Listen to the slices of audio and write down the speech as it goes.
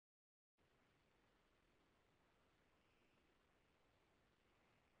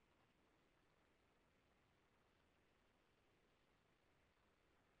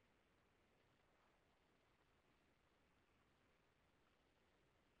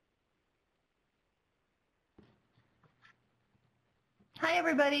Hi,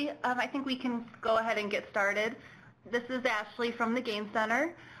 everybody. I think we can go ahead and get started. This is Ashley from the Game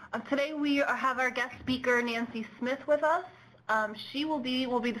Center. Today we have our guest speaker, Nancy Smith, with us. We'll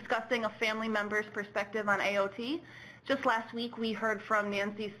be discussing a family member's perspective on AOT. Just last week we heard from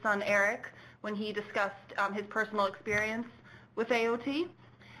Nancy's son, Eric, when he discussed his personal experience with AOT.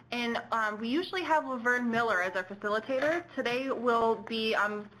 And we usually have Laverne Miller as our facilitator. Today we'll be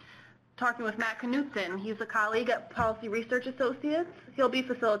talking with Matt Knutson. He's a colleague at Policy Research Associates. He'll be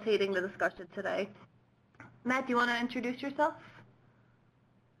facilitating the discussion today. Matt, do you want to introduce yourself?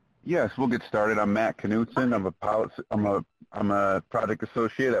 Yes, we'll get started. I'm Matt Knutson. Okay. I'm a project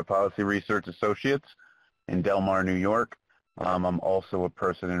associate at Policy Research Associates in Del Mar, New York. I'm also a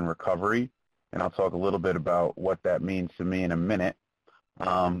person in recovery, and I'll talk a little bit about what that means to me in a minute.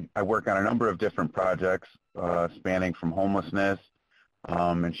 I work on a number of different projects spanning from homelessness,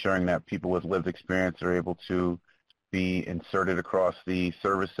 ensuring that people with lived experience are able to be inserted across the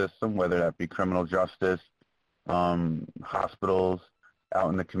service system, whether that be criminal justice, hospitals,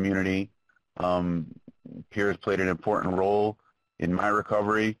 out in the community. Peers played an important role in my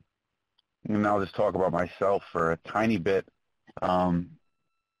recovery. And I'll just talk about myself for a tiny bit. So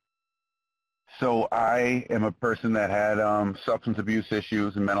I am a person that had substance abuse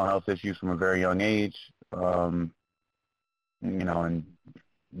issues and mental health issues from a very young age. And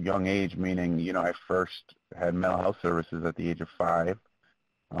young age meaning, I first had mental health services at the age of 5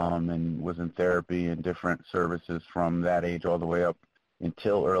 and was in therapy and different services from that age all the way up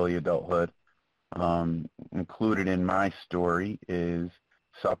until early adulthood. Included in my story is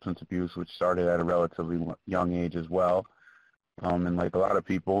substance abuse, which started at a relatively young age as well. And like a lot of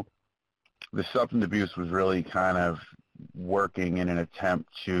people, the substance abuse was really kind of working in an attempt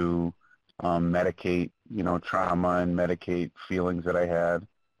to medicate, trauma and medicate feelings that I had,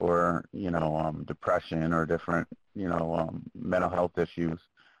 or, depression or different, mental health issues,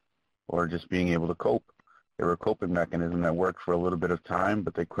 or just being able to cope. They were a coping mechanism that worked for a little bit of time,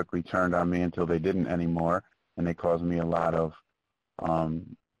 but they quickly turned on me until they didn't anymore, and they caused me a lot of,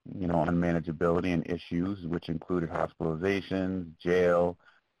 unmanageability and issues, which included hospitalizations, jail,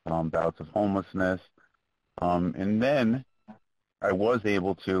 bouts of homelessness. And then I was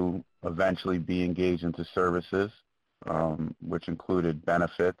able to eventually be engaged into services, which included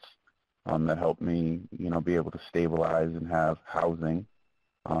benefits that helped me, be able to stabilize and have housing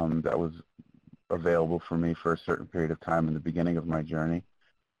that was available for me for a certain period of time in the beginning of my journey.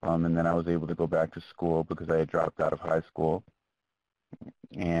 And then I was able to go back to school because I had dropped out of high school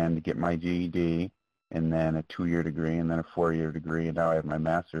and get my GED, and then a 2-year degree, and then a 4-year degree, and now I have my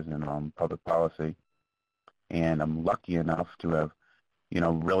master's in public policy. And I'm lucky enough to have,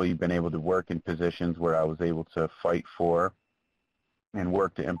 really been able to work in positions where I was able to fight for and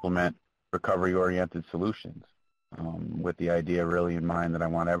work to implement recovery-oriented solutions, with the idea really in mind that I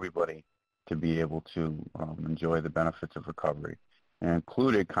want everybody to be able to enjoy the benefits of recovery. And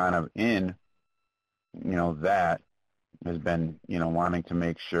included kind of in, that has been, wanting to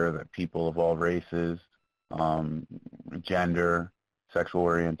make sure that people of all races, gender, sexual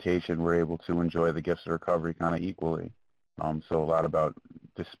orientation were able to enjoy the gifts of recovery kind of equally. So a lot about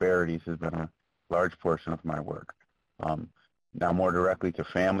disparities has been a large portion of my work. Now more directly to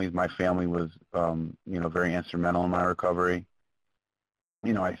families, my family was, very instrumental in my recovery.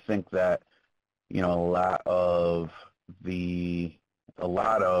 I think that,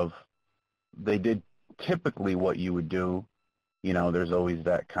 they did typically what you would do. There's always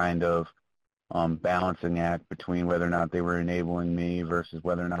that kind of balancing act between whether or not they were enabling me versus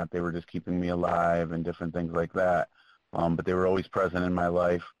whether or not they were just keeping me alive and different things like that. But they were always present in my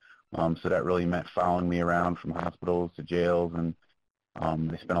life. So that really meant following me around from hospitals to jails. And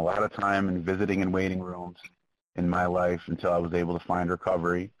they spent a lot of time in visiting and waiting rooms in my life until I was able to find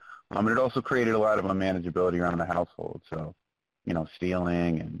recovery. And it also created a lot of unmanageability around the household. So,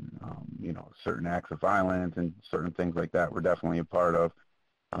 stealing and, certain acts of violence and certain things like that were definitely a part of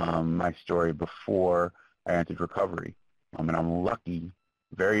my story before I entered recovery. And I'm lucky,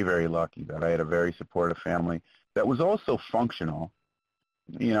 very, very lucky, that I had a very supportive family that was also functional,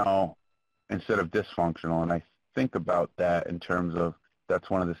 instead of dysfunctional. And I think about that in terms of that's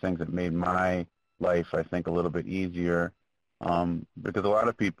one of the things that made my life, I think, a little bit easier, because a lot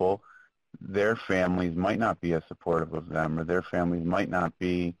of people, their families might not be as supportive of them, or their families might not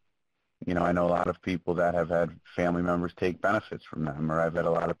be, I know a lot of people that have had family members take benefits from them, or I've had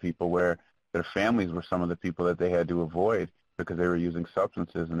a lot of people where their families were some of the people that they had to avoid because they were using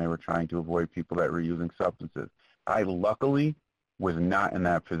substances, and they were trying to avoid people that were using substances. I luckily was not in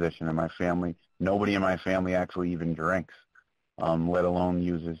that position in my family. Nobody in my family actually even drinks, let alone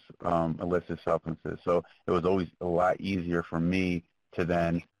uses illicit substances. So it was always a lot easier for me to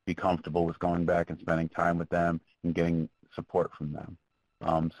then be comfortable with going back and spending time with them and getting support from them.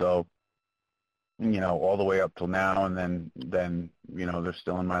 So, all the way up till now, and then they're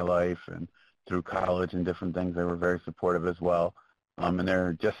still in my life, and through college and different things, they were very supportive as well. And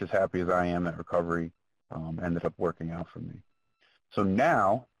they're just as happy as I am that recovery ended up working out for me. So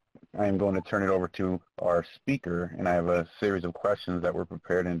now I am going to turn it over to our speaker, and I have a series of questions that were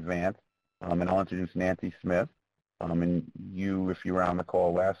prepared in advance. And I'll introduce Nancy Smith. And you, if you were on the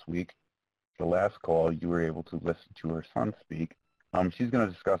call last week, the last call, you were able to listen to her son speak. She's going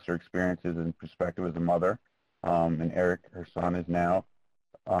to discuss her experiences and perspective as a mother. And Eric, her son, is now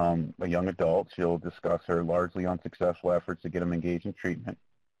a young adult. She'll discuss her largely unsuccessful efforts to get him engaged in treatment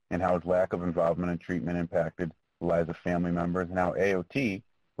and how his lack of involvement in treatment impacted the lives of family members, and how AOT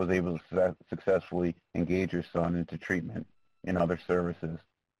was able to successfully engage her son into treatment and other services.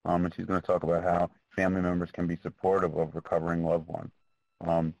 And she's going to talk about how family members can be supportive of recovering loved ones.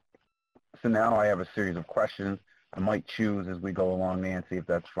 So now I have a series of questions. I might choose as we go along, Nancy, if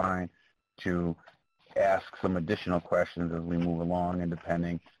that's fine, to ask some additional questions as we move along, and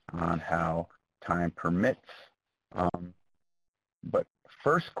depending on how time permits. But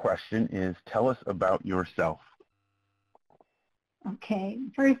first question is, tell us about yourself. Okay.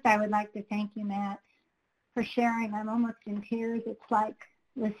 First, I would like to thank you, Matt, for sharing. I'm almost in tears. It's like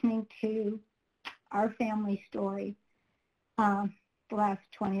listening to our family story the last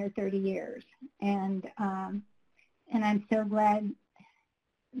 20 or 30 years. And I'm so glad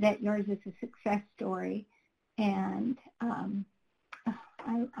that yours is a success story. And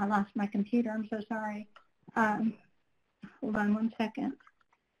I lost my computer. I'm so sorry. Hold on one second.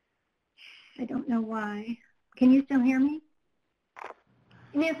 I don't know why. Can you still hear me?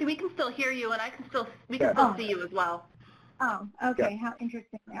 Nancy, we can still hear you, and we can still see you as well. Oh, okay. How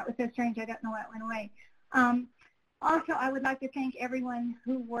interesting. That was so strange. I don't know why it went away. Also, I would like to thank everyone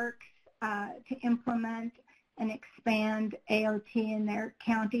who works to implement and expand AOT in their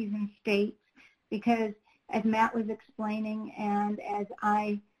counties and states, because as Matt was explaining, and as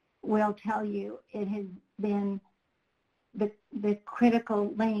I will tell you, it has been the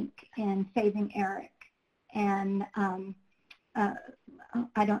critical link in saving Eric. And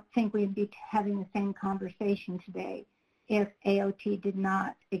I don't think we'd be having the same conversation today if AOT did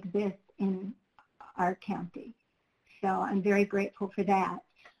not exist in our county. So I'm very grateful for that.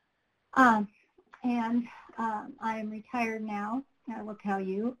 I am retired now, I will tell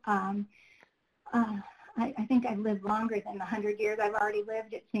you. I think I've lived longer than the 100 years I've already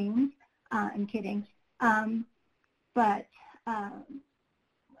lived, it seems. I'm kidding. But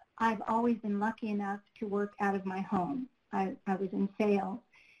I've always been lucky enough to work out of my home. I was in sales,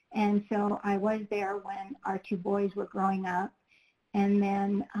 and so I was there when our two boys were growing up. And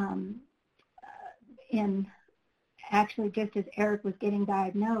then actually just as Eric was getting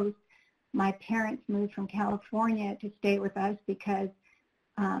diagnosed, my parents moved from California to stay with us because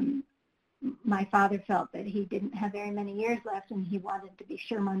my father felt that he didn't have very many years left, and he wanted to be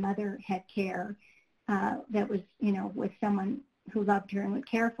sure my mother had care that was, with someone who loved her and would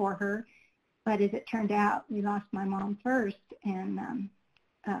care for her. But as it turned out, we lost my mom first, and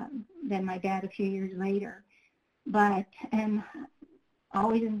then my dad a few years later. And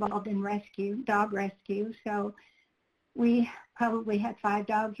always involved in rescue, dog rescue. So we probably had 5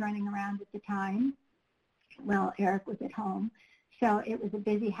 dogs running around at the time. Well, Eric was at home. So it was a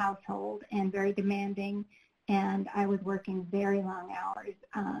busy household and very demanding, and I was working very long hours.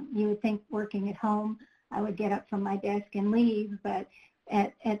 You would think working at home, I would get up from my desk and leave, but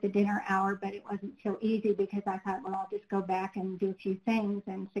at the dinner hour, but it wasn't so easy because I thought, well, I'll just go back and do a few things,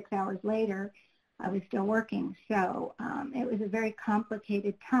 and 6 hours later, I was still working. So it was a very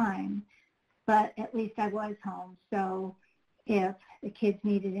complicated time, but at least I was home. So if the kids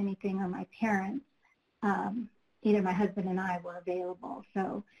needed anything or my parents, either my husband and I were available.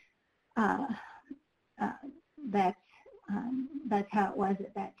 So that's how it was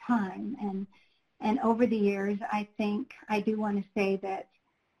at that time. And over the years, I think I do want to say that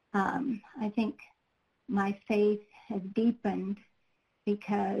I think my faith has deepened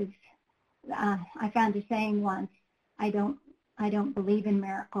because I found a saying once, I don't believe in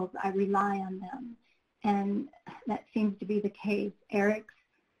miracles, I rely on them. And that seems to be the case. Eric's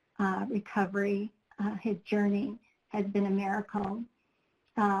recovery, his journey has been a miracle.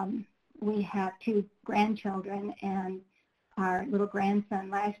 We have 2 grandchildren, and our little grandson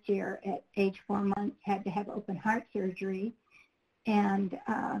last year at age 4 months had to have open heart surgery, and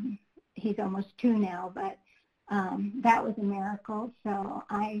he's almost 2 now, but that was a miracle. So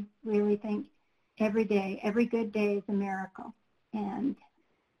I really think every day, every good day is a miracle. And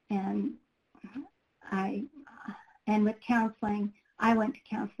with counseling, I went to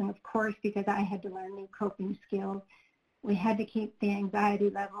counseling, of course, because I had to learn new coping skills. We had to keep the anxiety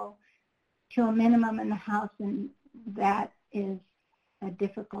level to a minimum in the house, and that is a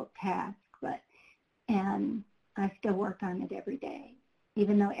difficult task. And I still work on it every day.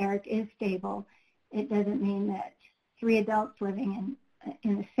 Even though Eric is stable, it doesn't mean that 3 adults living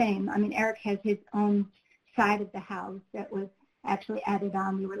in the same. I mean, Eric has his own side of the house that was actually added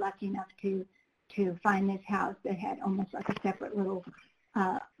on. We were lucky enough to find this house that had almost like a separate little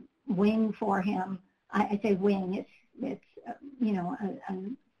wing for him. I say wing. It's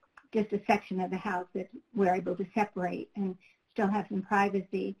just a section of the house that we're able to separate and still have some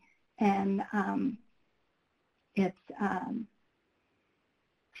privacy. And it's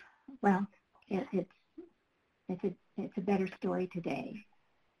a better story today.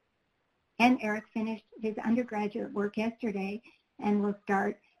 And Eric finished his undergraduate work yesterday and will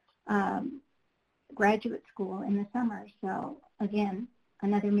start graduate school in the summer. So again,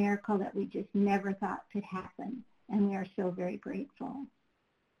 another miracle that we just never thought could happen, and we are so very grateful.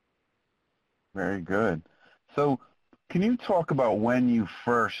 Very good. So can you talk about when you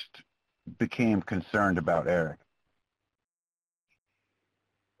first became concerned about Eric?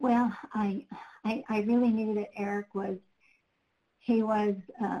 Well, I really knew that Eric was a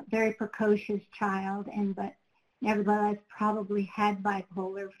very precocious child, but nevertheless probably had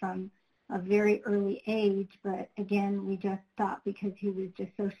bipolar from a very early age. But again, we just thought because he was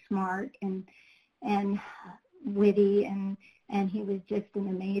just so smart and witty and he was just an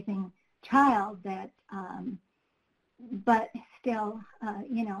amazing child that, but still,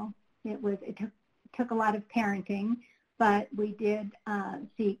 it took a lot of parenting. But we did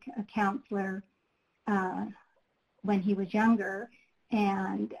seek a counselor when he was younger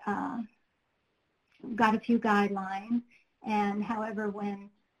and got a few guidelines. And however, when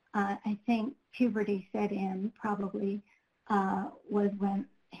I think puberty set in, probably was when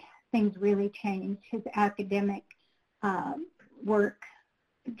things really changed. His academic work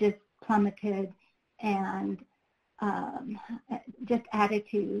just plummeted, and just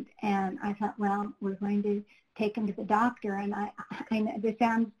attitude. And I thought, well, we're going to take him to the doctor. And I know this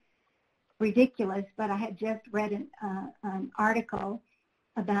sounds ridiculous, but I had just read an article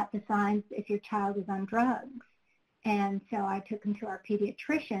about the signs if your child is on drugs. And so I took him to our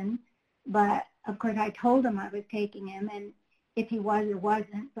pediatrician, but of course I told him I was taking him, and if he was or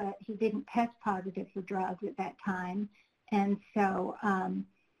wasn't, but he didn't test positive for drugs at that time. And so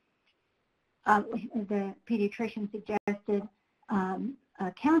the pediatrician suggested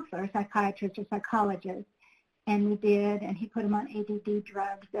a counselor, a psychiatrist or psychologist, and we did, and he put him on ADD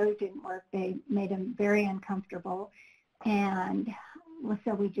drugs. Those didn't work. They made him very uncomfortable. And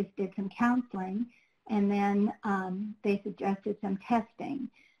so we just did some counseling, and then they suggested some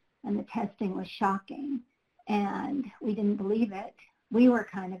testing, and the testing was shocking, and we didn't believe it. We were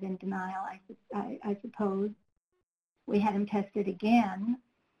kind of in denial, I suppose. We had him tested again,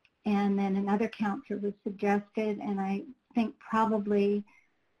 and then another counselor was suggested, and I think probably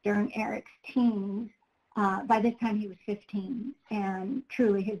during Eric's teens. By this time he was 15, and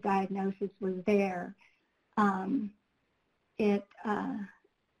truly his diagnosis was there.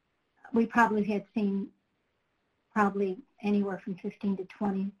 We probably had seen anywhere from 15 to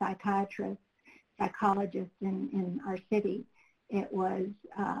 20 psychiatrists, psychologists in our city. It was,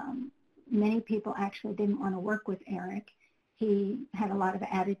 many people actually didn't want to work with Eric. He had a lot of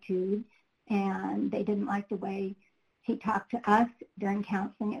attitude, and they didn't like the way he talked to us during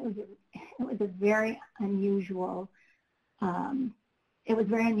counseling. It was a very unusual,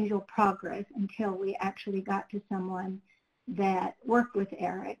 progress until we actually got to someone that worked with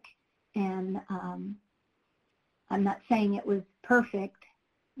Eric. And I'm not saying it was perfect,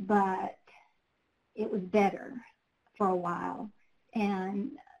 but it was better for a while.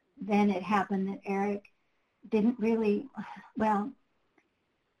 And then it happened that Eric didn't really,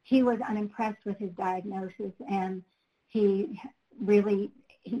 he was unimpressed with his diagnosis, and he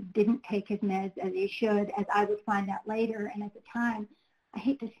didn't take his meds as he should, as I would find out later. And at the time, I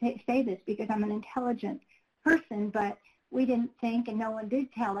hate to say this because I'm an intelligent person, but we didn't think, and no one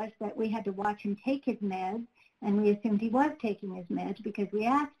did tell us, that we had to watch him take his meds, and we assumed he was taking his meds because we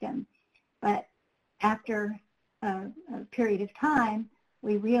asked him. But after a period of time,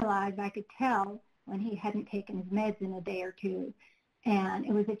 we realized, I could tell when he hadn't taken his meds in a day or two, and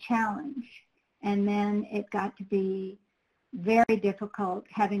it was a challenge. And then it got to be very difficult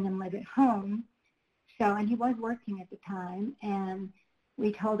having him live at home. So, and he was working at the time, and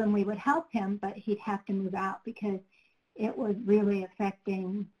we told him we would help him, but he'd have to move out because it was really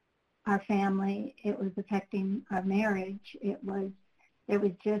affecting our family. It was affecting our marriage. It was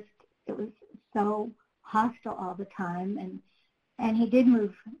so hostile all the time, And he did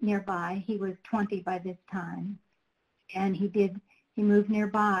move nearby. He was 20 by this time. And he moved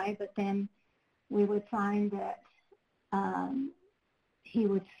nearby, but then we would find that he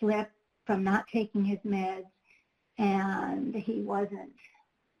would slip from not taking his meds, and he wasn't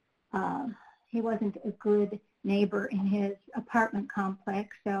a good neighbor in his apartment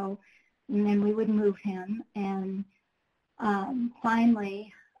complex. So, and then we would move him, and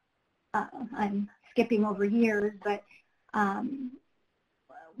finally, I'm skipping over years, but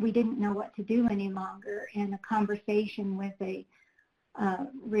we didn't know what to do any longer, and a conversation with a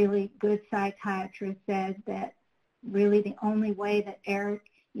really good psychiatrist said that really the only way that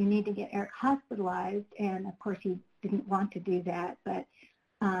you need to get Eric hospitalized, and of course he didn't want to do that, but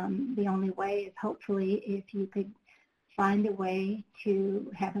the only way is hopefully if you could find a way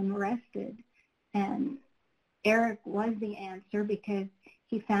to have him arrested. And Eric was the answer because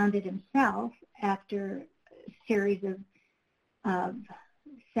he found it himself after a series of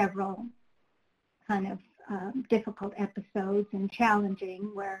several kind of difficult episodes and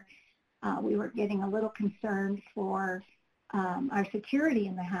challenging, where we were getting a little concerned for our security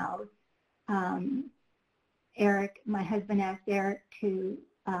in the house. My husband asked Eric to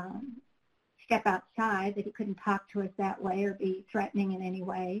step outside, that he couldn't talk to us that way or be threatening in any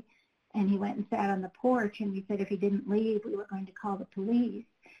way. And he went and sat on the porch, and we said if he didn't leave, we were going to call the police.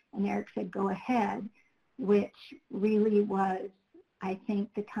 And Eric said, go ahead, which really was, I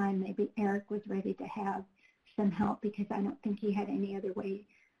think, the time maybe Eric was ready to have some help, because I don't think he had any other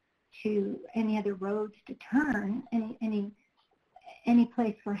roads to turn, any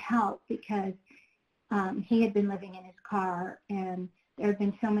place for help, because he had been living in his car, and there have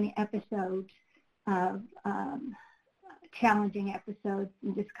been so many episodes of challenging episodes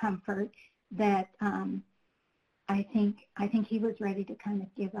and discomfort that I think he was ready to kind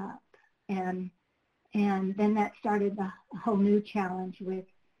of give up, and then that started the whole new challenge with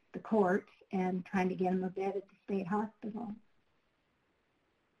the courts and trying to get him a bed at the state hospital.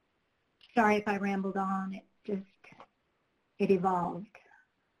 Sorry if I rambled on. It evolved.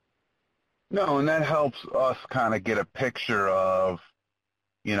 No, and that helps us kind of get a picture of,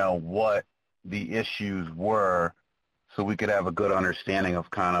 what the issues were, so we could have a good understanding of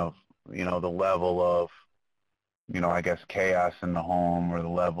kind of, the level of, I guess, chaos in the home, or the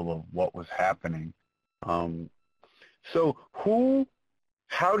level of what was happening. So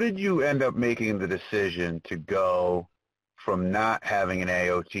how did you end up making the decision to go from not having an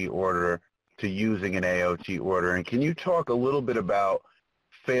AOT order to using an AOT order? And can you talk a little bit about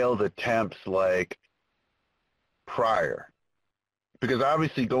failed attempts like prior? Because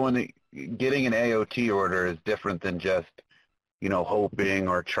obviously getting an AOT order is different than just, hoping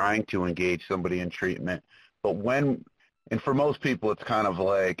or trying to engage somebody in treatment. But and for most people, it's kind of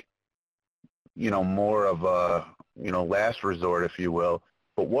like, more of a, last resort, if you will.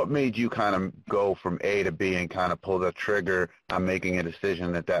 But what made you kind of go from A to B and kind of pull the trigger on making a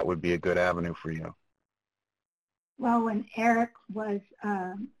decision that would be a good avenue for you? Well, when Eric was,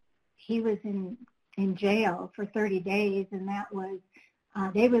 he was in jail for 30 days, and that was,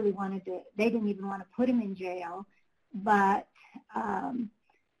 they didn't even want to put him in jail, but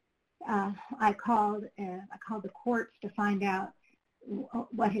I called the courts to find out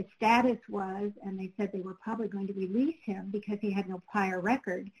what his status was, and they said they were probably going to release him because he had no prior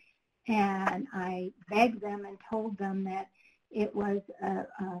record. And I begged them and told them that it was a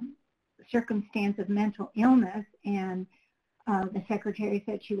circumstance of mental illness, and the secretary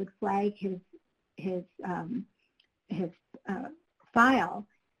said she would flag his file,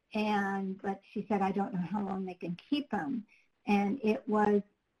 but she said, I don't know how long they can keep him. And it was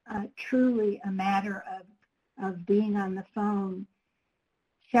truly a matter of being on the phone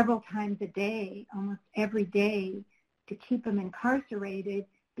several times a day, almost every day, to keep him incarcerated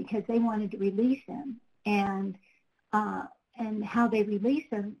because they wanted to release him. And how they release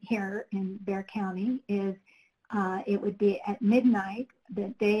him here in Bexar County is it would be at midnight, the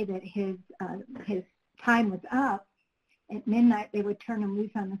day that his time was up. At midnight, they would turn him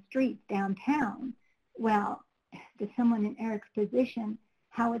loose on the streets downtown. Well, to someone in Eric's position,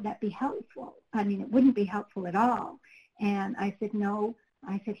 how would that be helpful? I mean, it wouldn't be helpful at all. And I said, no.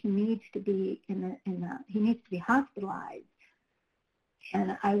 I said he needs to be he needs to be hospitalized.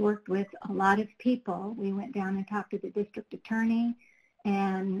 And I worked with a lot of people. We went down and talked to the district attorney,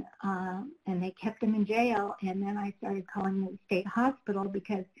 and they kept him in jail. And then I started calling the state hospital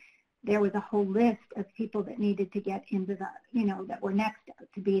because there was a whole list of people that needed to get into the, that were next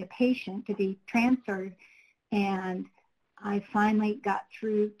to be a patient, to be transferred. And I finally got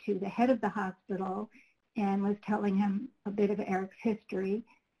through to the head of the hospital and was telling him a bit of Eric's history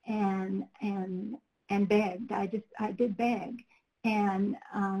and begged. I did beg. and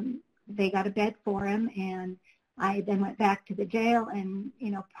they got a bed for him, and I then went back to the jail, and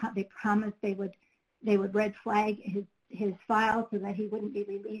they promised they would red flag his file so that he wouldn't be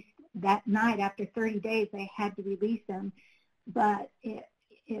released that night. After 30 days, they had to release him, but it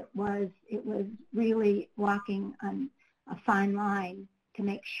was really walking on a fine line to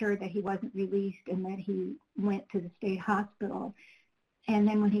make sure that he wasn't released and that he went to the state hospital. And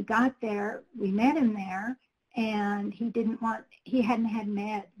then when he got there, we met him there, and he hadn't had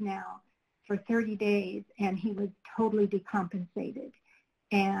meds now for 30 days, and he was totally decompensated.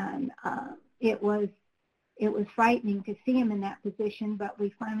 And it was frightening to see him in that position, but we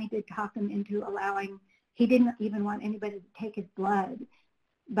finally did talk him into allowing, he didn't even want anybody to take his blood,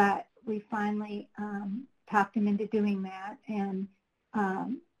 but we finally talked him into doing that, and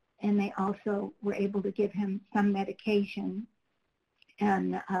they also were able to give him some medication,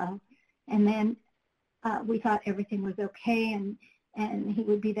 and then we thought everything was okay, and he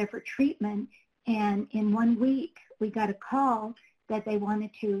would be there for treatment. And in 1 week, we got a call that they were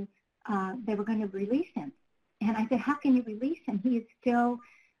going to release him. And I said, how can you release him? He is still,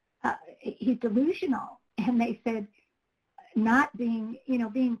 he's delusional. And they said, not being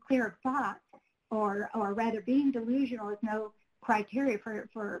clear of thought, or rather being delusional is no criteria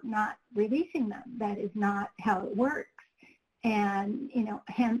for not releasing them. That is not how it works. And,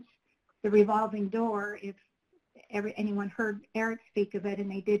 hence the revolving door. If anyone heard Eric speak of it, and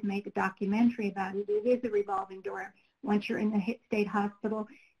they did make a documentary about it, it is a revolving door. Once you're in the state hospital,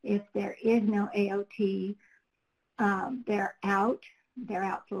 if there is no AOT, they're out. They're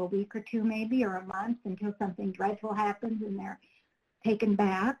out for a week or two maybe, or a month, until something dreadful happens and they're taken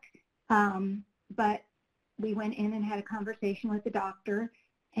back. But we went in and had a conversation with the doctor,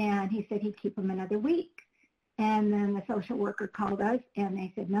 and he said he'd keep them another week. And then the social worker called us, and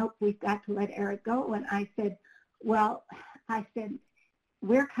they said, nope, we've got to let Eric go. And I said,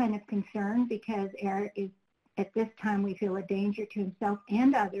 we're kind of concerned because Eric is, at this time, we feel a danger to himself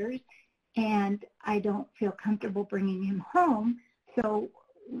and others, and I don't feel comfortable bringing him home. So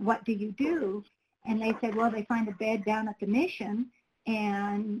what do you do? And they said, well, they find a bed down at the mission,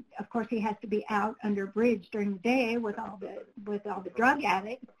 and of course he has to be out under a bridge during the day with all the drug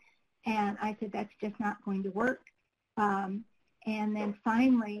addicts. And I said, that's just not going to work. And then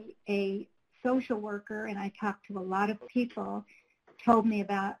finally, a social worker, and I talked to a lot of people, told me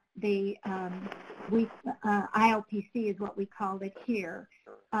about the ILPC is what we called it here,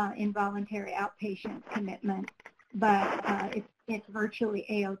 involuntary outpatient commitment, but it's virtually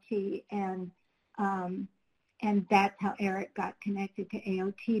AOT, and that's how Eric got connected to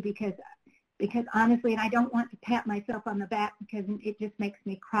AOT, because honestly, and I don't want to pat myself on the back because it just makes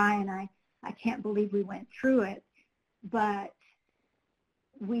me cry, and I can't believe we went through it, but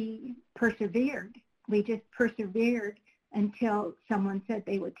we persevered. We just persevered until someone said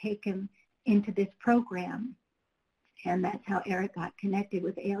they would take him into this program, and that's how Eric got connected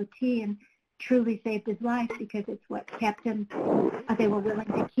with AOT and truly saved his life, because it's what kept him. They were willing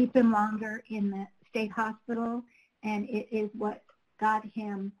to keep him longer in the state hospital, and it is what got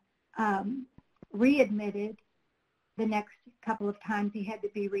him readmitted. The next couple of times he had to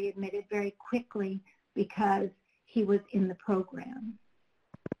be readmitted very quickly because he was in the program.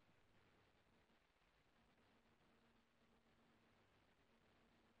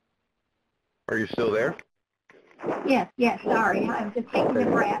 Are you still there? Yes, sorry. I'm just taking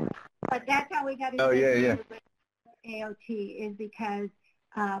a breath. But that's how we got into AOT, is because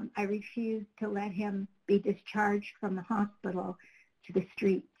I refused to let him be discharged from the hospital to the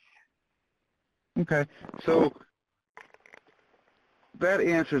streets. Okay, so that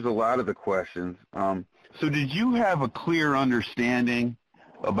answers a lot of the questions. So did you have a clear understanding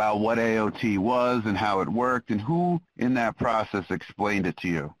about what AOT was and how it worked, and who in that process explained it to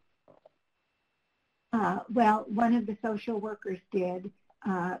you? Well, one of the social workers did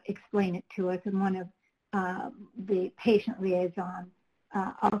explain it to us, and one of the patient liaison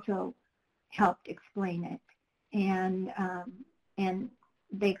also helped explain it. And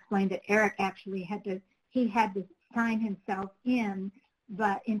they explained that Eric actually had to sign himself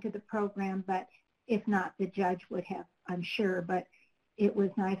into the program, but if not, the judge would have, I'm sure. But it was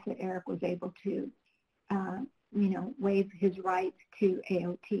nice that Eric was able to, waive his rights to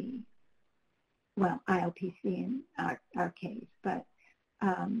AOT. Well, ILPC in our case, but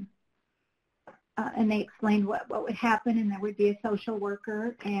and they explained what would happen, and there would be a social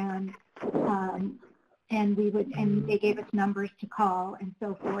worker, and they gave us numbers to call and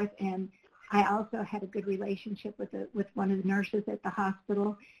so forth. And I also had a good relationship with one of the nurses at the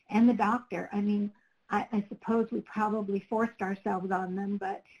hospital and the doctor. I mean, I suppose we probably forced ourselves on them,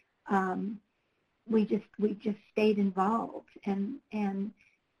 but we just stayed involved, and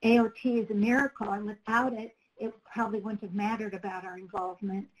AOT is a miracle, and without it, it probably wouldn't have mattered about our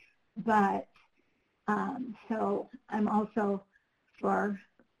involvement. But so I'm also for,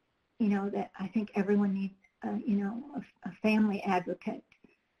 that I think everyone needs, a family advocate.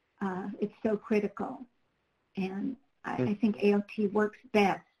 It's so critical, and I think AOT works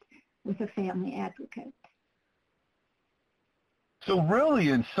best with a family advocate. So really,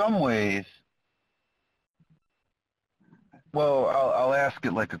 in some ways, well, I'll ask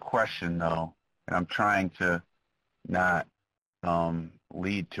it like a question, though, and I'm trying to not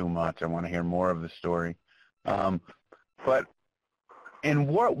lead too much. I want to hear more of the story. But in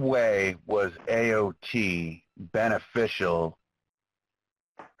what way was AOT beneficial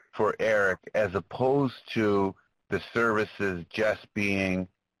for Eric as opposed to the services just being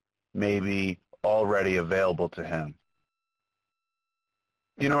maybe already available to him?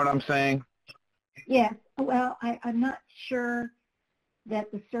 You know what I'm saying? Yes. Well, I'm not sure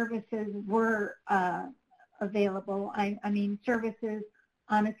that the services were available. I mean, services,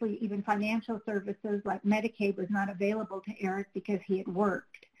 honestly, even financial services like Medicaid was not available to Eric because he had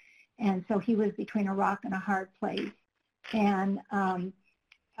worked. And so he was between a rock and a hard place. And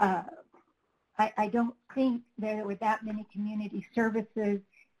I don't think there were that many community services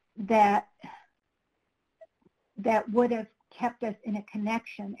that would have kept us in a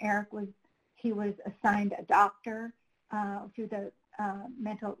connection. Eric was assigned a doctor through the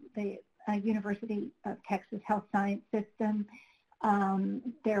University of Texas Health Science System.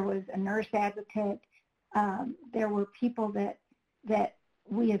 There was a nurse advocate. There were people that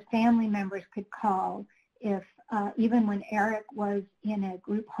we as family members could call if even when Eric was in a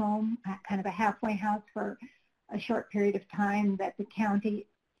group home, kind of a halfway house for a short period of time that the county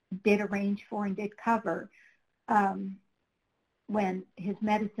did arrange for and did cover. When his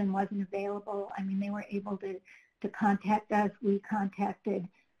medicine wasn't available, I mean, they were able to contact us. We contacted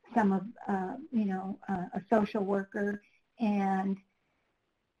some of, a social worker, and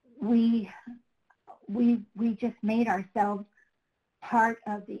we just made ourselves part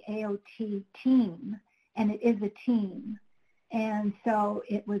of the AOT team, and it is a team. And so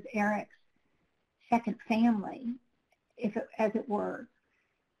it was Eric's second family, as it were.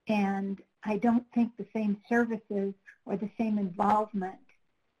 And I don't think the same services or the same involvement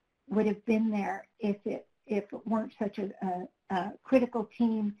would have been there if it weren't such a critical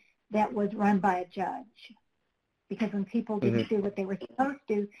team that was run by a judge. Because when people didn't do what they were supposed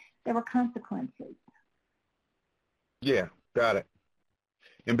to, there were consequences. Yeah, got it.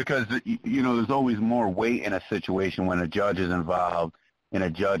 And because, there's always more weight in a situation when a judge is involved and a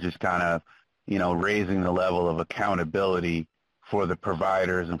judge is kind of, raising the level of accountability for the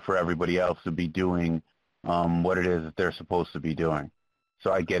providers and for everybody else to be doing what it is that they're supposed to be doing.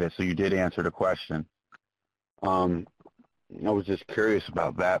 So I get it. So you did answer the question. I was just curious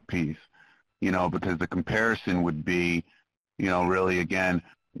about that piece, because the comparison would be, really, again,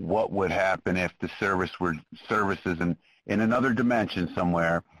 what would happen if the services in another dimension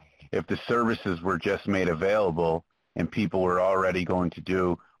somewhere, if the services were just made available and people were already going to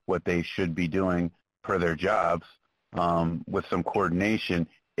do what they should be doing per their jobs with some coordination,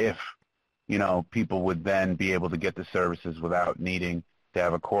 if, people would then be able to get the services without needing to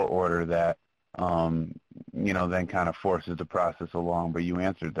have a court order that, then kind of forces the process along. But you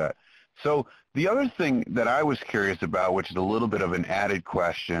answered that. So the other thing that I was curious about, which is a little bit of an added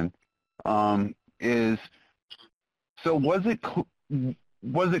question, is, so was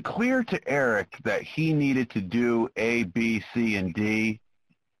it clear to Eric that he needed to do A, B, C, and D,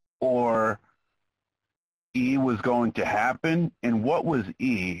 or E was going to happen? And what was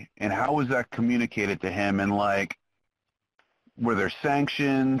E, and how was that communicated to him? And were there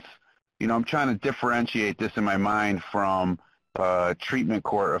sanctions? I'm trying to differentiate this in my mind from treatment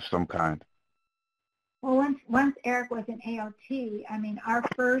court of some kind. Well, once Eric was in AOT, I mean, our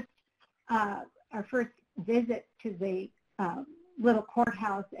first visit to the little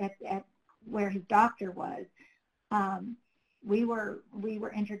courthouse at where his doctor was, we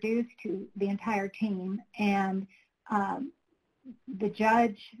were introduced to the entire team, and the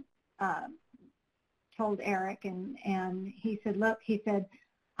judge told Eric, and he said, look, he said,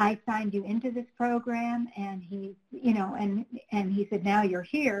 I signed you into this program, and he said, now you're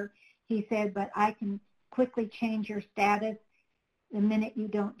here. He said, but I can quickly change your status the minute you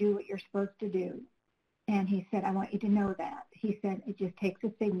don't do what you're supposed to do. And he said, I want you to know that. He said, it just takes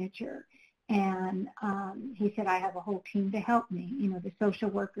a signature. And he said, I have a whole team to help me. The social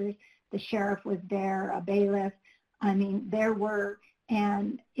workers, the sheriff was there, a bailiff. I mean, there were,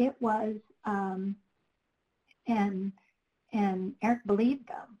 and it was, and Eric believed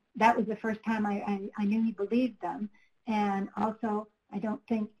them. that was the first time I knew he believed them. And also, I don't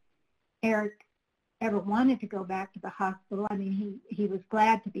think Eric ever wanted to go back to the hospital. I mean, he was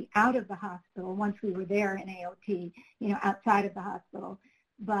glad to be out of the hospital once we were there in AOT, outside of the hospital.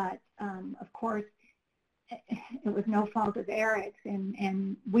 But, of course, it was no fault of Eric's.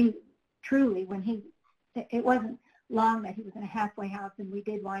 And we truly, it wasn't long that he was in a halfway house, and we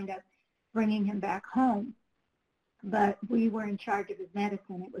did wind up bringing him back home. But we were in charge of his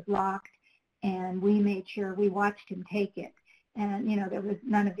medicine. It was locked, and we made sure we watched him take it. And, there was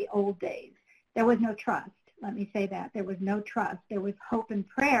none of the old days. There was no trust. Let me say that. There was no trust. There was hope and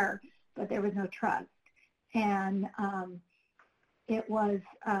prayer, but there was no trust. And it was,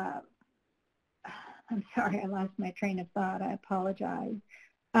 I'm sorry, I lost my train of thought. I apologize.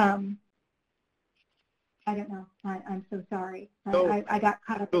 I don't know. I'm so sorry. I got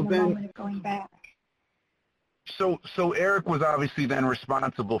caught up in the moment of going back. So Eric was obviously then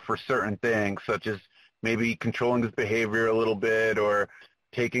responsible for certain things, such as maybe controlling his behavior a little bit, or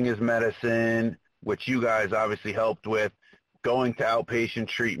taking his medicine, which you guys obviously helped with, going to outpatient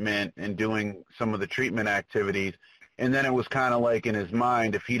treatment and doing some of the treatment activities. And then it was kind of like in his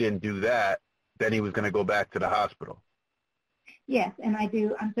mind, if he didn't do that, then he was going to go back to the hospital. Yes, and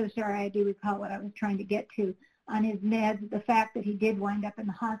I'm so sorry, I do recall what I was trying to get to. On his meds, the fact that he did wind up in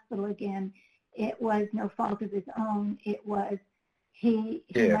the hospital again, it was no fault of his own. It was he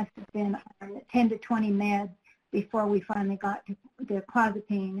must have been on 10 to 20 meds before we finally got to the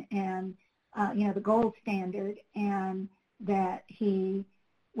clozapine and, the gold standard, and that he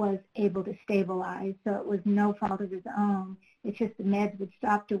was able to stabilize. So it was no fault of his own. It's just the meds would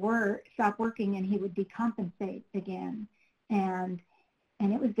stop working, and he would decompensate again. And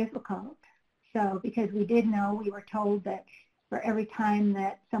it was difficult. So because we were told that for every time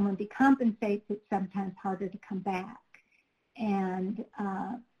that someone decompensates, it's sometimes harder to come back. And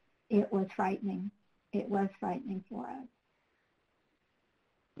it was frightening. It was frightening for us.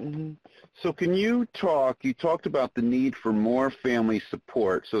 Mm-hmm. So can you talked about the need for more family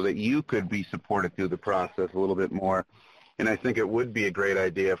support so that you could be supported through the process a little bit more. And I think it would be a great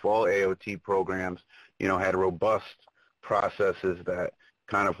idea if all AOT programs, had robust processes that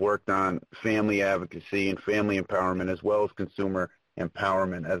kind of worked on family advocacy and family empowerment, as well as consumer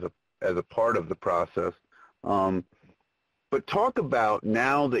empowerment as a part of the process. But talk about,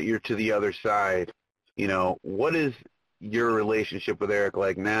 now that you're to the other side, what is your relationship with Eric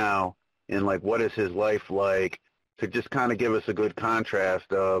like now, and what is his life like, to just kind of give us a good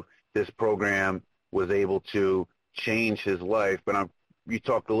contrast of this program was able to change his life. But you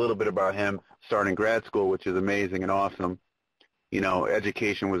talked a little bit about him starting grad school, which is amazing and awesome.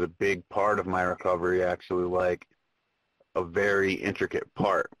 Education was a big part of my recovery, actually, a very intricate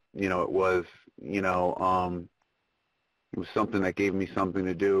part. It was something that gave me something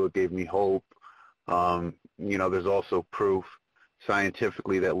to do. It gave me hope. There's also proof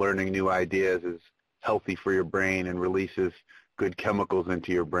scientifically that learning new ideas is healthy for your brain and releases good chemicals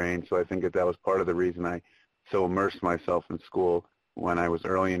into your brain. So I think that was part of the reason I so immersed myself in school when I was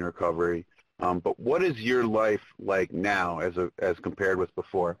early in recovery. But what is your life like now as compared with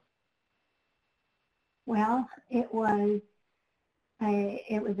before? Well, it was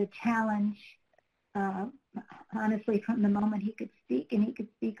a challenge, honestly, from the moment he could speak, and he could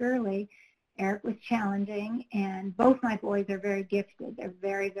speak early. Eric was challenging, and both my boys are very gifted. They're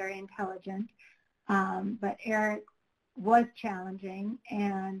very, very intelligent. But Eric was challenging,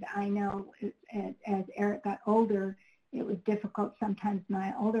 and I know as Eric got older, it was difficult. Sometimes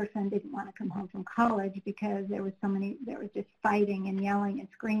my older son didn't want to come home from college because there was just fighting and yelling and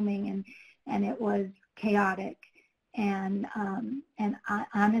screaming, and it was chaotic. And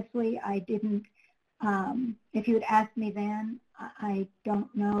honestly, I didn't, if you had asked me then, I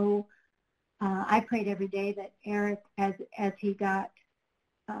don't know. I prayed every day that Eric, as he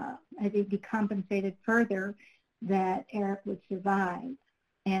decompensated further, that Eric would survive.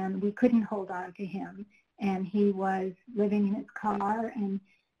 And we couldn't hold on to him. And he was living in his car and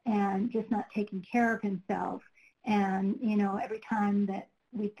just not taking care of himself. And, every time that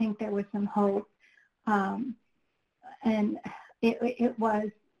we think there was some hope, and it was,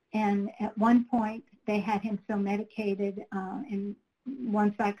 and at one point they had him so medicated, and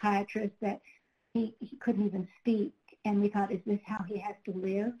one psychiatrist, that he couldn't even speak. And we thought, is this how he has to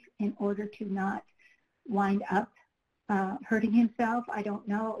live in order to not wind up hurting himself? I don't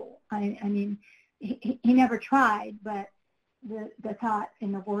know. I mean, he never tried, but the thought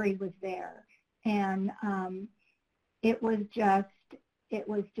and the worry was there. And it was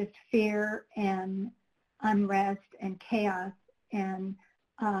just fear and unrest and chaos. And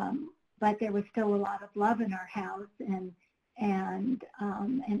but there was still a lot of love in our house, and and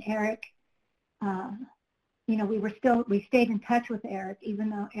Eric, you know, we stayed in touch with Eric, even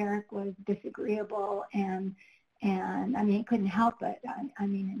though Eric was disagreeable and I mean, he couldn't help it. I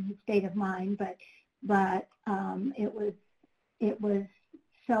mean, in his state of mind, but it was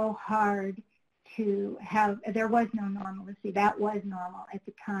so hard to have. There was no normalcy. That was normal at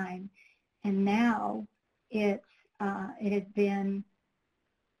the time, and now it has been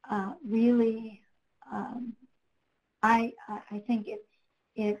really. I think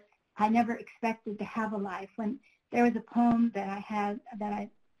it's. I never expected to have a life. When there was a poem that I had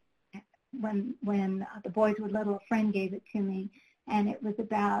when the boys were little, a friend gave it to me, and it was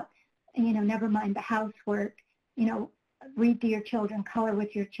about, you know, never mind the housework, you know, read to your children, color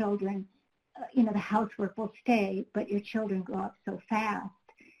with your children, you know, the housework will stay, but your children grow up so fast.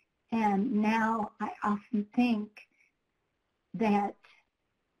 And now I often think that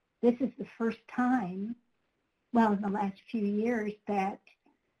this is the first time, well, in the last few years, that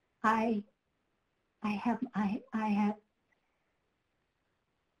I have,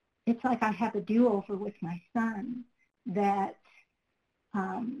 it's like I have a do-over with my son that,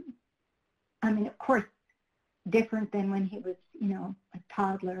 I mean, of course, different than when he was, you know, a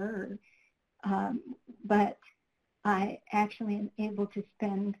toddler, but I actually am able to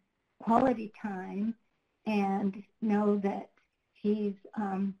spend quality time and know that he's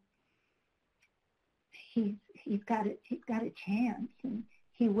got a chance, and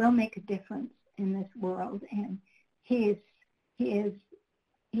he will make a difference in this world, and he is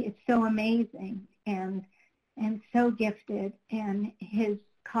so amazing and so gifted, and his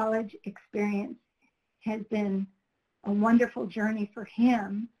college experience has been a wonderful journey for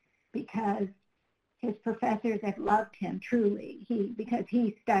him because his professors have loved him truly. Because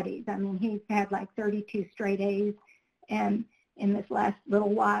he studies. I mean, he's had like 32 straight A's, and in this last little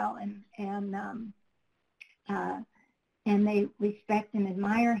while, and they respect and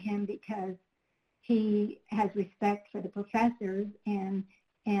admire him because he has respect for the professors, and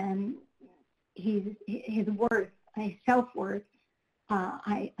his worth, his self-worth,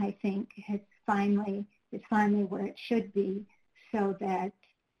 I think is finally where it should be, so that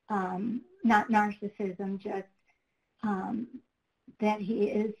not narcissism, just that he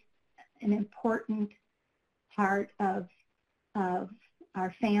is an important part of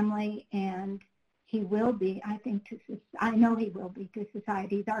our family, and he will be, I think, I know he will be to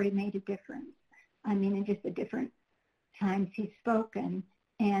society. He's already made a difference. I mean, in just the different times he's spoken,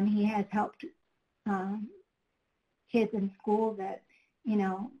 and he has helped kids in school that, you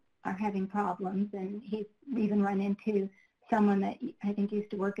know, are having problems, and he's even run into someone that I think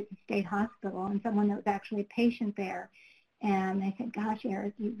used to work at the state hospital, and someone that was actually a patient there. And I said, gosh,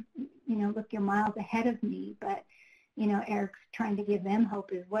 Eric, you know, look, you're miles ahead of me, but, you know, Eric's trying to give them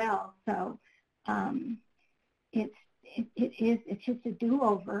hope as well. So it's just a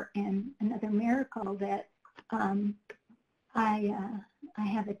do-over and another miracle that I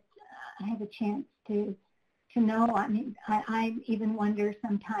have a chance to know. I mean, I even wonder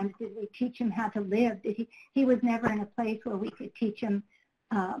sometimes, did we teach him how to live? He was never in a place where we could teach him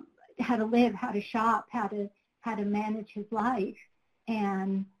how to live, how to shop, how to manage his life.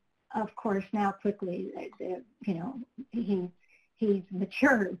 And of course, now quickly, you know, he's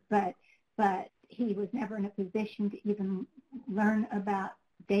matured, but he was never in a position to even learn about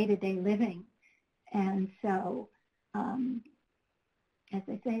day-to-day living. And so, as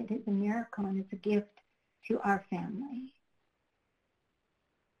I say, it is a miracle, and it's a gift to our family.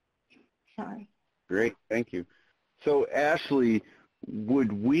 Sorry. Great, thank you. So, Ashley, do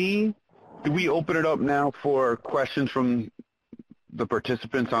we open it up now for questions from the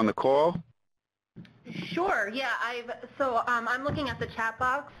participants on the call? Sure. Yeah. I'm looking at the chat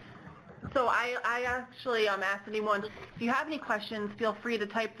box. So I actually asked anyone, if you have any questions, feel free to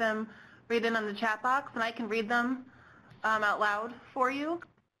type them right in on the chat box, and I can read them out loud for you.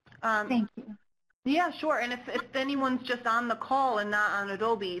 Thank you. Yeah, sure. And if anyone's just on the call and not on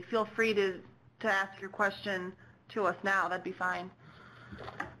Adobe, feel free to ask your question to us now. That'd be fine.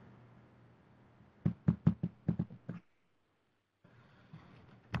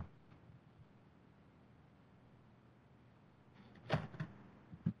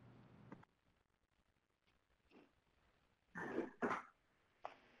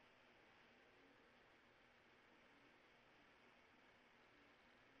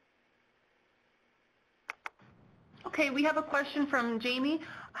 Okay, we have a question from Jamie.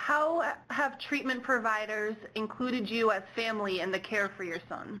 How have treatment providers included you as family in the care for your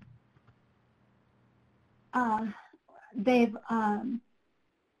son? They've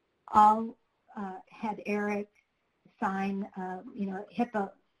all had Eric sign, you know,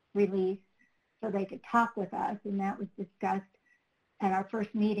 HIPAA release so they could talk with us, and that was discussed at our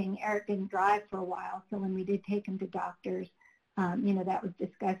first meeting. Eric didn't drive for a while, so when we did take him to doctors, that was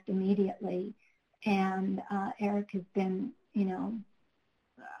discussed immediately. And Eric has been,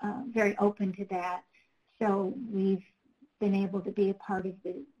 very open to that. So we've been able to be a part of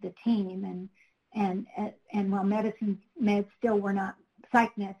the team. And while meds still were not,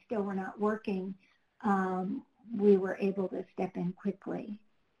 psych meds still were not working, we were able to step in quickly.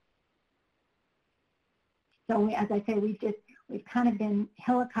 So as I say, we've kind of been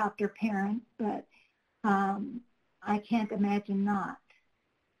helicopter parents, but I can't imagine not.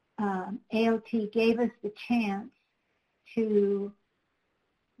 AOT gave us the chance to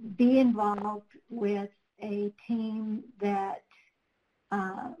be involved with a team that,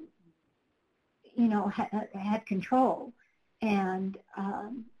 had control, and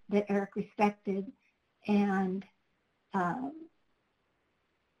that Eric respected, and the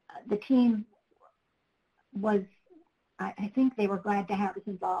team was, I think they were glad to have us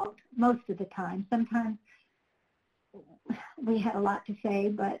involved most of the time. Sometimes we had a lot to say,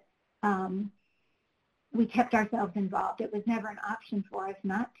 but we kept ourselves involved. It was never an option for us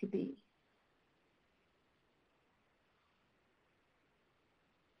not to be.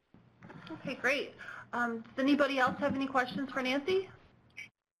 Okay, great. Does anybody else have any questions for Nancy?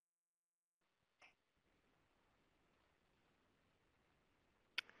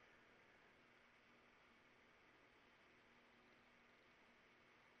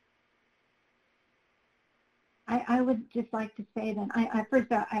 I would just like to say that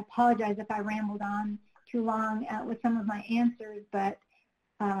first I apologize if I rambled on too long with some of my answers, but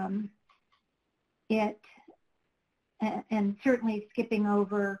and certainly skipping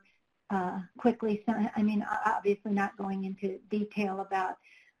over quickly, obviously not going into detail about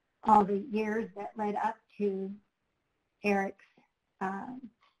all the years that led up to Eric's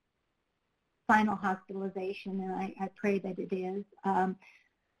final hospitalization, and I pray that it is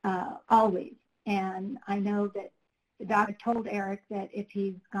always. And I know that the doctor told Eric that if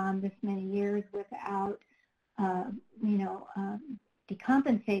he's gone this many years without,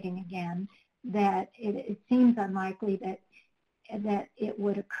 decompensating again, that it seems unlikely that it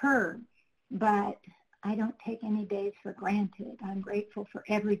would occur. But I don't take any days for granted. I'm grateful for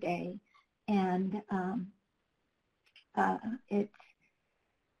every day, and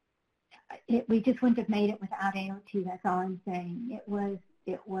we just wouldn't have made it without AOT. That's all I'm saying.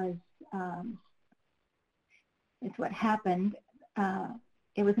 It's what happened.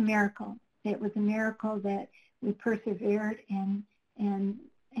 It was a miracle. It was a miracle that we persevered, and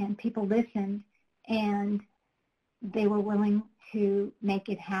people listened, and they were willing to make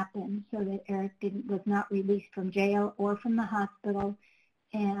it happen so that Eric was not released from jail or from the hospital,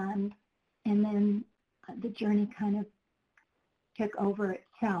 and then the journey kind of took over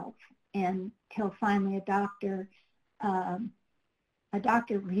itself until finally a doctor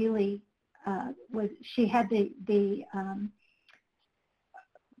really she had the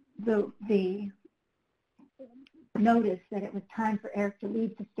notice that it was time for Eric to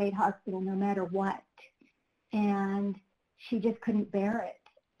leave the state hospital no matter what, and she just couldn't bear it,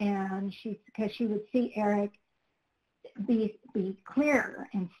 and because she would see Eric be clear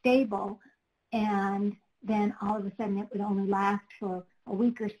and stable, and then all of a sudden it would only last for a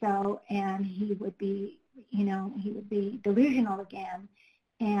week or so, and he would be delusional again.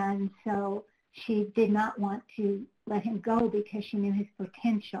 And so she did not want to let him go because she knew his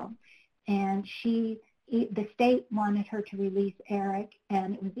potential. And the state wanted her to release Eric,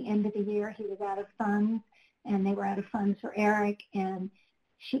 and it was the end of the year. He was out of funds, and they were out of funds for Eric, and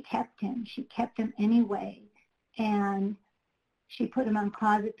she kept him. She kept him anyway. And she put him on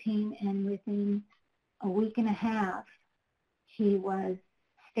clozapine, and within a week and a half, he was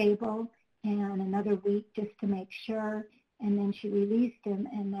stable, and another week just to make sure. And then she released him,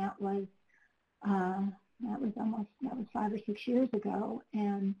 and that was 5 or 6 years ago.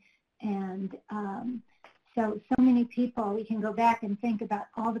 And so many people, we can go back and think about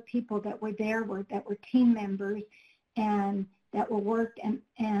all the people that were there, that were team members, and that were worked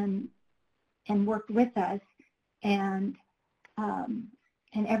and worked with us, and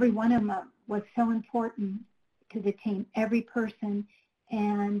every one of them was so important to the team, every person,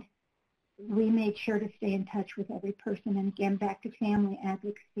 and we made sure to stay in touch with every person, and again, back to family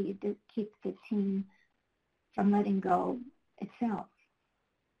advocacy to keep the team from letting go itself,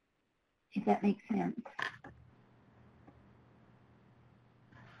 if that makes sense.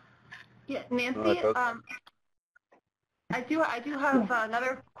 Yeah, Nancy, I do have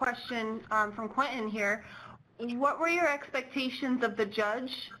another question from Quentin here. What were your expectations of the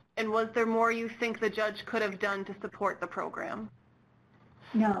judge, and was there more you think the judge could have done to support the program?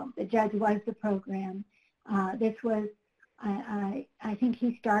 No, the judge was the program. This was, I think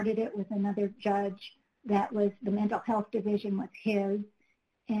he started it with another judge that was, the mental health division was his,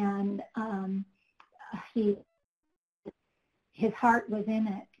 and his heart was in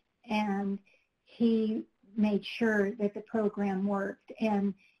it, and he made sure that the program worked.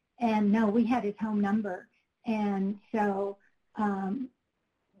 And no, we had his home number, and so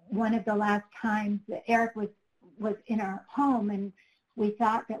one of the last times that Eric was in our home, and we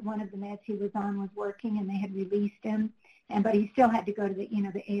thought that one of the meds he was on was working, and they had released him, but he still had to go to the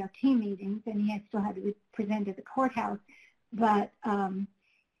the AOT meetings, and he still had to present at the courthouse. But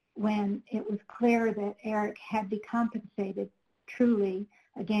when it was clear that Eric had decompensated truly,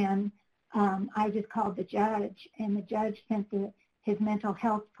 again, I just called the judge, and the judge sent his mental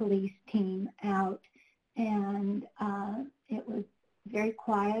health police team out, and it was very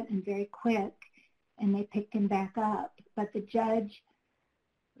quiet and very quick, and they picked him back up. But the judge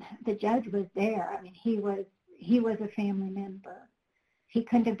was there. I mean, he was a family member. He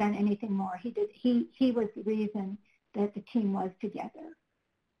couldn't have done anything more. He was the reason that the team was together.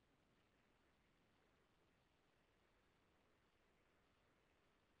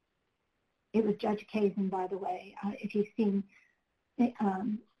 It was Judge Kazin, by the way. If you've seen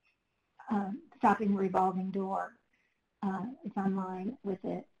Stopping the Revolving Door, it's online with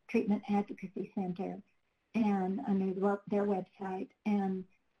the Treatment Advocacy Center and under their website, and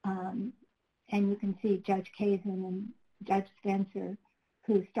you can see Judge Kazin and Judge Spencer,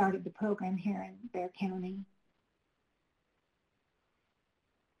 who started the program here in Bexar County.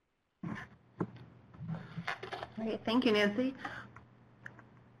 Great, thank you, Nancy. Is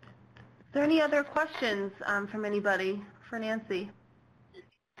there any other questions from anybody for Nancy?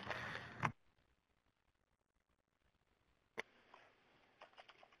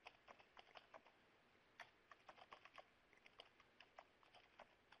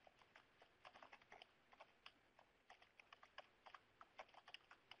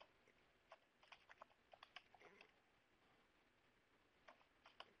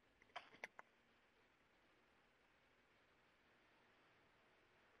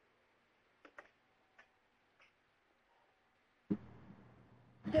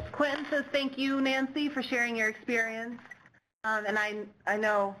 Yep, Quentin says thank you, Nancy, for sharing your experience. And I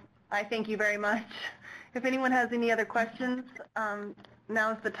know I thank you very much. If anyone has any other questions,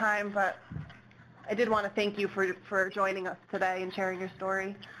 now's the time, but I did want to thank you for joining us today and sharing your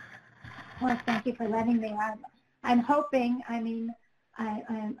story. Well, thank you for letting me. I'm hoping, I'm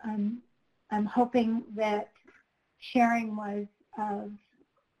hoping that sharing was of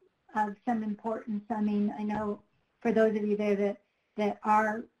some importance. I mean, I know for those of you there that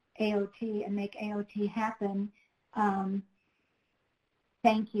are AOT and make AOT happen,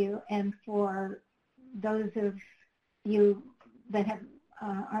 thank you. And for those of you that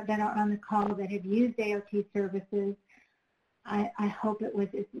are on the call that have used AOT services, I hope it was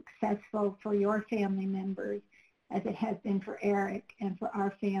as successful for your family members as it has been for Eric and for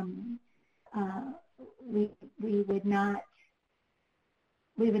our family. We would not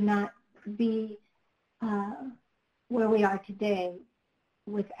be where we are today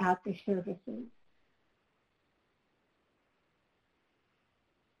without the services.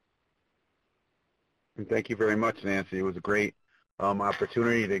 And thank you very much, Nancy. It was a great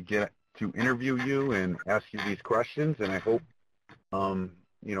opportunity to get to interview you and ask you these questions, and I hope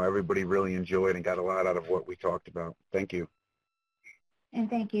everybody really enjoyed and got a lot out of what we talked about. Thank you. And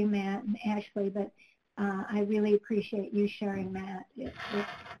thank you, Matt and Ashley, but I really appreciate you sharing that.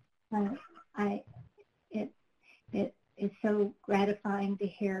 It's so gratifying to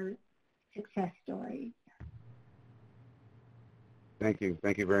hear success stories. Thank you.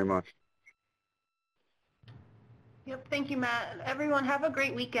 Thank you very much. Yep, thank you, Matt. Everyone, have a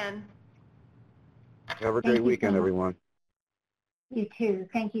great weekend. Have a great weekend, everyone. You too.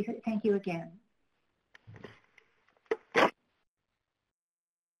 Thank you again.